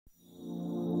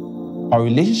Our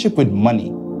relationship with money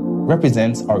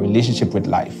represents our relationship with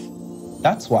life.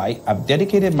 That's why I've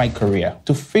dedicated my career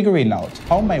to figuring out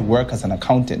how my work as an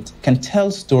accountant can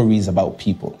tell stories about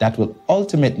people that will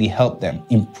ultimately help them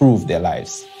improve their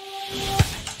lives.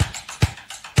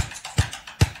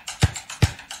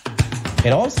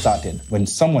 It all started when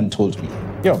someone told me,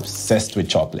 "You're obsessed with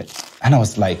chocolate." And I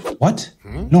was like, what?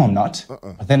 No, I'm not.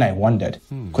 But then I wondered,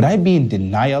 could I be in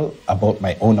denial about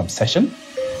my own obsession?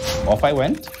 Off I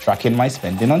went, tracking my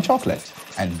spending on chocolate.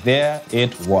 And there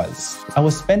it was. I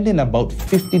was spending about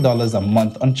 $50 a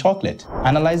month on chocolate.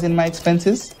 Analyzing my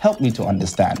expenses helped me to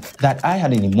understand that I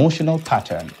had an emotional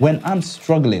pattern. When I'm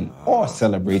struggling or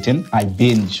celebrating, I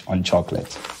binge on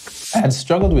chocolate. I had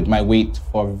struggled with my weight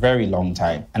for a very long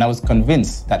time, and I was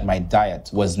convinced that my diet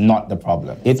was not the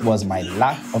problem. It was my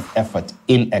lack of effort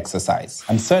in exercise,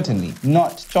 and certainly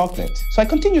not chocolate. So I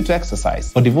continued to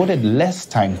exercise, but devoted less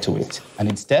time to it, and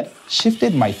instead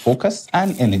shifted my focus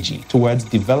and energy towards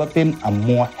developing a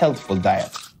more healthful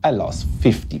diet. I lost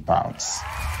 50 pounds.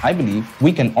 I believe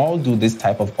we can all do this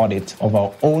type of audit of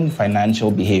our own financial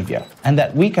behavior, and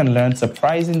that we can learn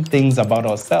surprising things about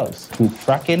ourselves through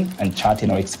tracking and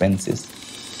charting our expenses.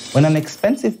 When an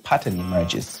expensive pattern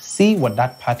emerges, see what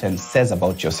that pattern says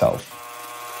about yourself.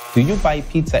 Do you buy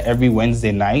pizza every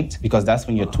Wednesday night because that's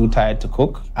when you're too tired to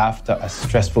cook after a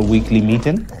stressful weekly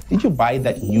meeting? Did you buy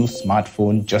that new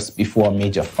smartphone just before a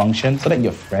major function so that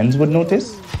your friends would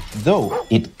notice? Though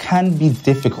it can be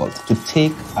difficult to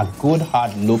take a good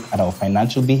hard look at our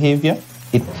financial behavior,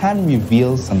 it can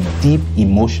reveal some deep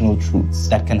emotional truths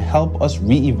that can help us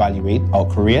reevaluate our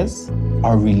careers,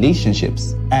 our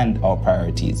relationships, and our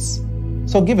priorities.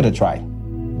 So give it a try.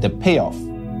 The payoff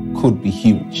could be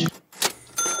huge.